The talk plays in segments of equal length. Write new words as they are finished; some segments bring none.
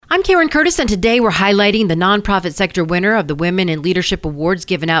I'm Karen Curtis, and today we're highlighting the nonprofit sector winner of the Women in Leadership Awards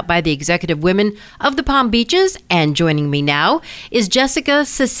given out by the Executive Women of the Palm Beaches. And joining me now is Jessica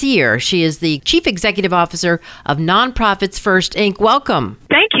Cecere. She is the Chief Executive Officer of Nonprofits First, Inc. Welcome.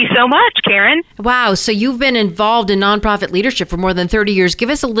 Thank you so much, Karen. Wow, so you've been involved in nonprofit leadership for more than 30 years.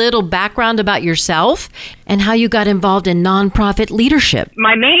 Give us a little background about yourself and how you got involved in nonprofit leadership.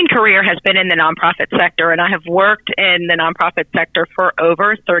 My main career has been in the nonprofit sector, and I have worked in the nonprofit sector for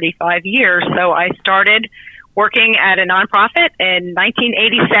over 35 years. So I started working at a nonprofit in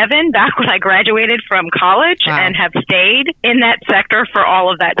 1987, back when I graduated from college, Wow. and have stayed in that sector for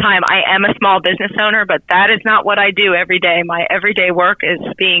all of that time. I am a small business owner, but that is not what I do every day. My everyday work is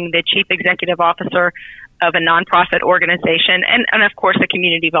being the chief executive officer of a nonprofit organization and of course, a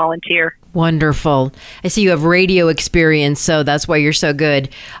community volunteer. Wonderful. I see you have radio experience, so that's why you're so good.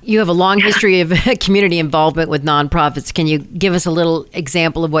 You have a long history of community involvement with nonprofits. Can you give us a little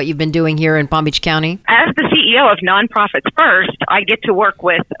example of what you've been doing here in Palm Beach County? As the CEO of Nonprofits First, I get to work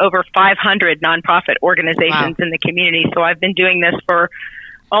with over 500 nonprofit organizations in the community. So I've been doing this for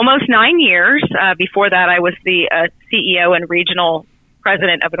almost 9 years. Before that, I was the CEO and regional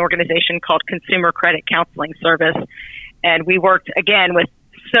president of an organization called Consumer Credit Counseling Service. And we worked, again, with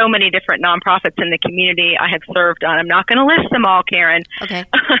so many different nonprofits in the community. I have served on, I'm not going to list them all, Karen, Okay.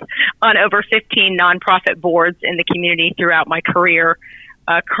 on over 15 nonprofit boards in the community throughout my career.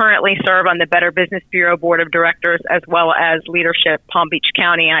 Currently serve on the Better Business Bureau Board of Directors as well as Leadership Palm Beach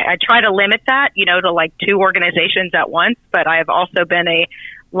County. I try to limit that, to like 2 organizations at once, but I have also been a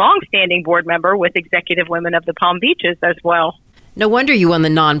longstanding board member with Executive Women of the Palm Beaches as well. No wonder you won the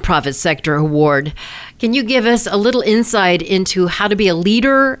Nonprofit Sector Award. Can you give us a little insight into how to be a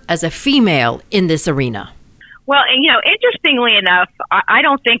leader as a female in this arena? Well, and interestingly enough, I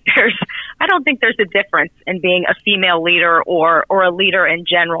don't think there's a difference in being a female leader or a leader in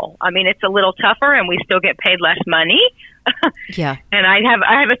general. I mean, it's a little tougher, and we still get paid less money. Yeah. And I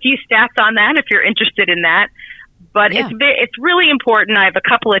have a few stats on that if you're interested in that. But Yeah. it's really important. I have a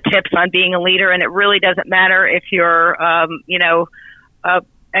couple of tips on being a leader, and it really doesn't matter if you're, a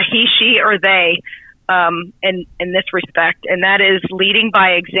he, she, or they in this respect. And that is leading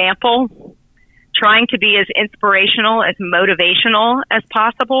by example, trying to be as inspirational, as motivational as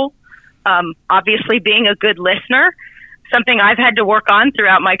possible. Obviously, being a good listener, something I've had to work on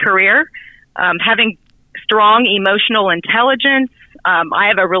throughout my career. Having strong emotional intelligence. I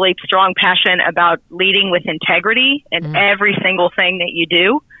have a really strong passion about leading with integrity in every single thing that you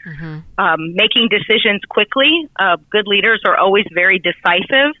do. Making decisions quickly. Good leaders are always very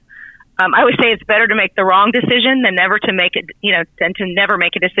decisive. I always say it's better to make the wrong decision than never to make it, than to never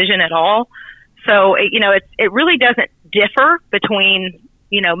make a decision at all. So, it really doesn't differ between,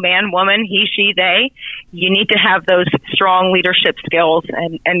 man, woman, he, she, they. You need to have those strong leadership skills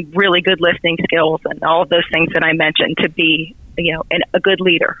and really good listening skills and all of those things that I mentioned to be, a good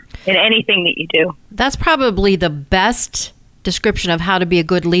leader in anything that you do. That's probably the best description of how to be a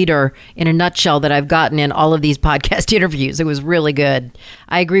good leader in a nutshell that I've gotten in all of these podcast interviews. It was really good.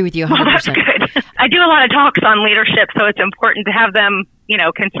 I agree with you 100%. Well, that's good. I do a lot of talks on leadership, so it's important to have them,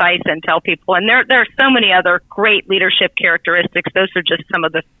 concise and tell people. And there are so many other great leadership characteristics. Those are just some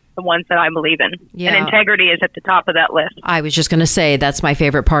of the ones that I believe in. Yeah. And integrity is at the top of that list. I was just going to say that's my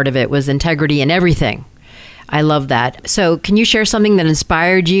favorite part of it was integrity in everything. I love that. So can you share something that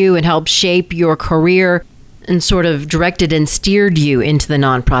inspired you and helped shape your career and sort of directed and steered you into the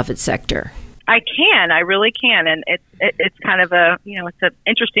nonprofit sector? I really can. And it's kind of it's an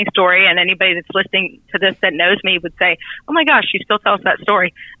interesting story. And anybody that's listening to this that knows me would say, oh my gosh, you still tell us that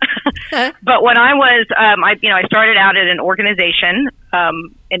story. But when I was, I started out at an organization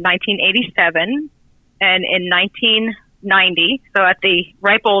in 1987, and in 1990, so at the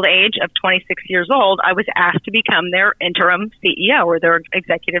ripe old age of 26 years old, I was asked to become their interim CEO or their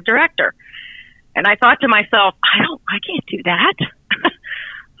executive director. And I thought to myself, I can't do that.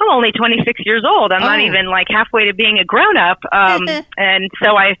 I'm only 26 years old. I'm not even like halfway to being a grown up. And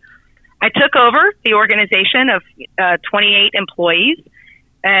so I took over the organization of 28 employees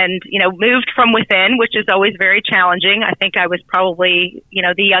and, moved from within, which is always very challenging. I think I was probably,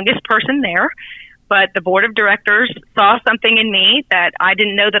 the youngest person there. But the board of directors saw something in me that I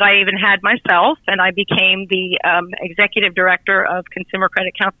didn't know that I even had myself, and I became the executive director of Consumer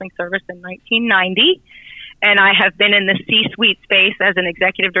Credit Counseling Service in 1990. And I have been in the C-suite space as an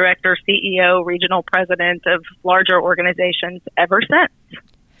executive director, CEO, regional president of larger organizations ever since.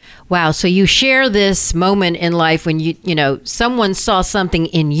 Wow. So you share this moment in life when someone saw something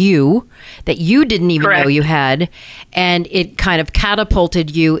in you that you didn't even Correct. know you had, and it kind of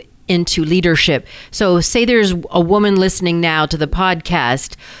catapulted you into leadership. So say there's a woman listening now to the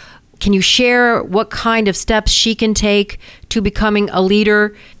podcast Can you share what kind of steps she can take to becoming a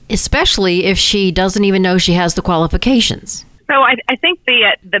leader, especially if she doesn't even know she has the qualifications? So I think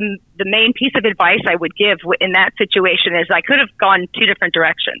the main piece of advice I would give in that situation is I could have gone two different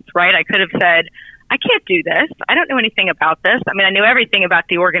directions, right? I could have said, I can't do this. I don't know anything about this. I mean, I knew everything about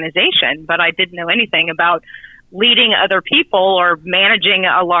the organization, but I didn't know anything about leading other people or managing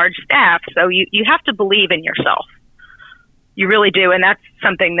a large staff. So you have to believe in yourself. You really do. And that's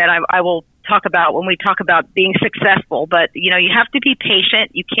something that I will talk about when we talk about being successful. But, you have to be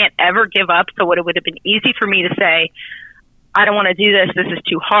patient. You can't ever give up. So it would have been easy for me to say, I don't want to do this. This is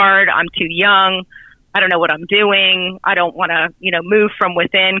too hard. I'm too young. I don't know what I'm doing. I don't want to, move from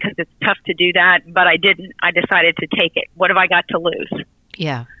within because it's tough to do that. But I didn't. I decided to take it. What have I got to lose?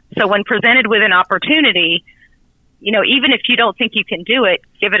 Yeah. So when presented with an opportunity, even if you don't think you can do it,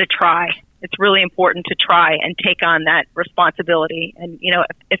 give it a try. It's really important to try and take on that responsibility. And,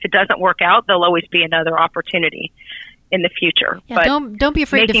 if it doesn't work out, there'll always be another opportunity in the future. Yeah, but don't be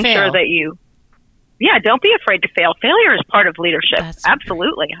afraid to fail. Making sure that don't be afraid to fail. Failure is part of leadership.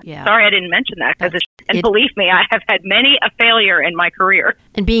 Absolutely. Yeah. Sorry I didn't mention that. And believe me, I have had many a failure in my career.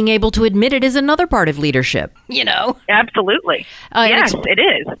 And being able to admit it is another part of leadership, Absolutely. Yes, it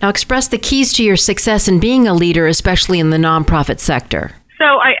is. Now express the keys to your success in being a leader, especially in the nonprofit sector.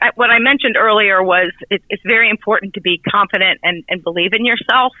 So what I mentioned earlier was it's very important to be confident and believe in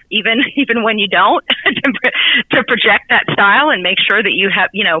yourself, even when you don't, to project that style and make sure that you have,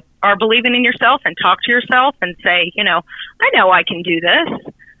 are believing in yourself and talk to yourself and say, I know I can do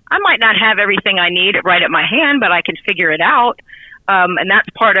this. I might not have everything I need right at my hand, but I can figure it out. And that's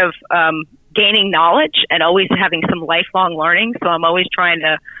part of gaining knowledge and always having some lifelong learning. So I'm always trying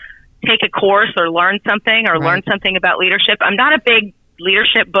to take a course or learn something learn something about leadership. I'm not a big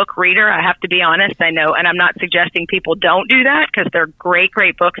leadership book reader. I have to be honest. I know, and I'm not suggesting people don't do that because they're great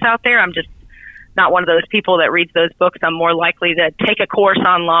books out there. I'm just not one of those people that reads those books. I'm more likely to take a course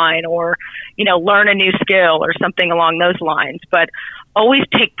online or, learn a new skill or something along those lines. But always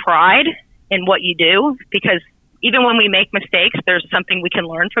take pride in what you do, because even when we make mistakes, there's something we can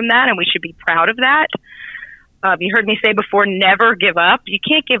learn from that, and we should be proud of that. You heard me say before, never give up. You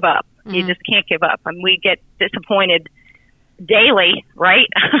can't give up. Mm-hmm. You just can't give up. I mean, we get disappointed daily, right?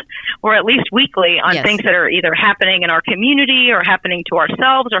 Or at least weekly on Yes. things that are either happening in our community or happening to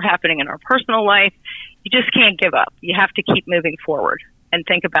ourselves or happening in our personal life. You just can't give up. You have to keep moving forward and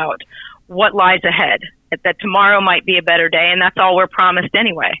think about what lies ahead, that tomorrow might be a better day, and that's all we're promised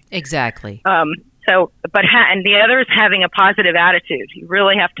anyway. Exactly. And the other is having a positive attitude. You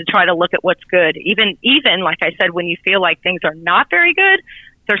really have to try to look at what's good. Even like I said, when you feel like things are not very good,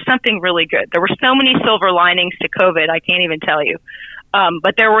 there's something really good. There were so many silver linings to COVID, I can't even tell you.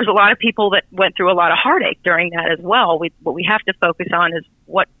 But there was a lot of people that went through a lot of heartache during that as well. What we have to focus on is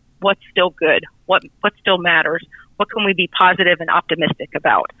what's still good, what still matters, what can we be positive and optimistic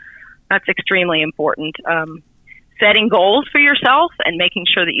about. That's extremely important. Setting goals for yourself and making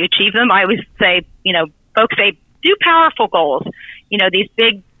sure that you achieve them. I always say, folks say, do powerful goals. These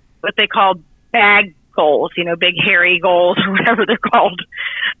big, what they call bag goals, big hairy goals or whatever they're called.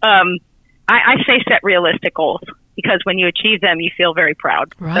 I say set realistic goals, because when you achieve them, you feel very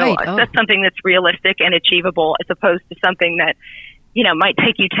proud. Right. So that's something that's realistic and achievable as opposed to something that, might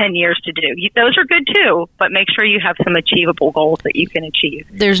take you 10 years to do. Those are good too, but make sure you have some achievable goals that you can achieve.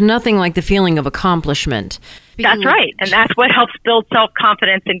 There's nothing like the feeling of accomplishment. That's right. And that's what helps build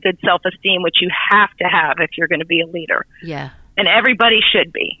self-confidence and good self-esteem, which you have to have if you're going to be a leader. Yeah. And everybody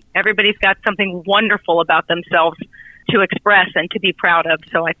should be. Everybody's got something wonderful about themselves to express and to be proud of.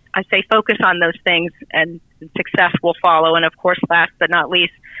 So I say focus on those things and success will follow. And of course, last but not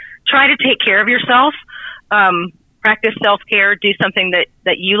least, try to take care of yourself. Practice self-care. Do something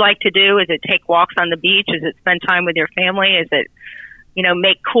that you like to do. Is it take walks on the beach? Is it spend time with your family? Is it,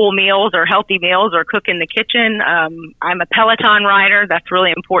 make cool meals or healthy meals or cook in the kitchen? I'm a Peloton rider. That's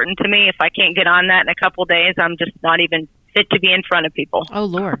really important to me. If I can't get on that in a couple days, I'm just not even fit to be in front of people. Oh,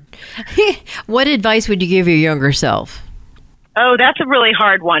 Lord. What advice would you give your younger self? Oh, that's a really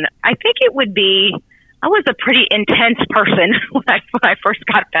hard one. I think it would be, I was a pretty intense person when I first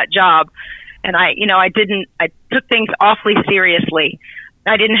got that job. And I took things awfully seriously.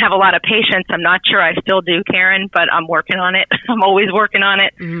 I didn't have a lot of patience. I'm not sure I still do, Karen, but I'm working on it. I'm always working on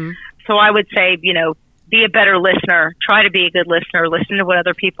it. Mm-hmm. So I would say, be a better listener. Try to be a good listener. Listen to what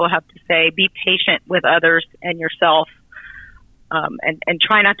other people have to say. Be patient with others and yourself. And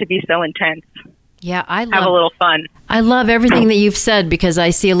try not to be so intense. Yeah, have a little fun. I love everything that you've said because I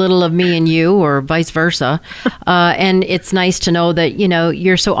see a little of me in you, or vice versa. And it's nice to know that,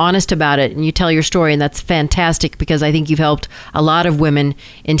 you're so honest about it and you tell your story. And that's fantastic because I think you've helped a lot of women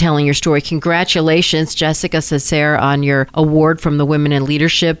in telling your story. Congratulations, Jessica Cecere, on your award from the Women in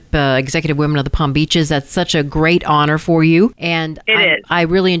Leadership, Executive Women of the Palm Beaches. That's such a great honor for you. And I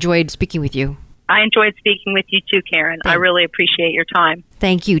really enjoyed speaking with you. I enjoyed speaking with you too, Karen. I really appreciate your time.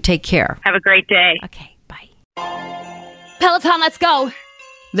 Thank you. Take care. Have a great day. Okay, bye. Peloton, let's go.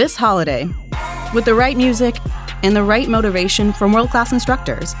 This holiday, with the right music and the right motivation from world-class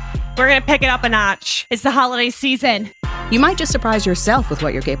instructors, We're going to pick it up a notch. It's the holiday season. you might just surprise yourself with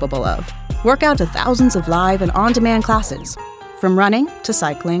what you're capable of. Work out to thousands of live and on-demand classes, from running to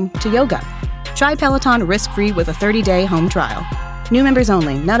cycling to yoga. Try Peloton risk-free with a 30-day home trial. New members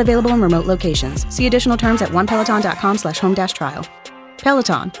only, not available in remote locations. See additional terms at onepeloton.com/home-trial.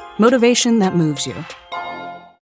 Peloton, motivation that moves you.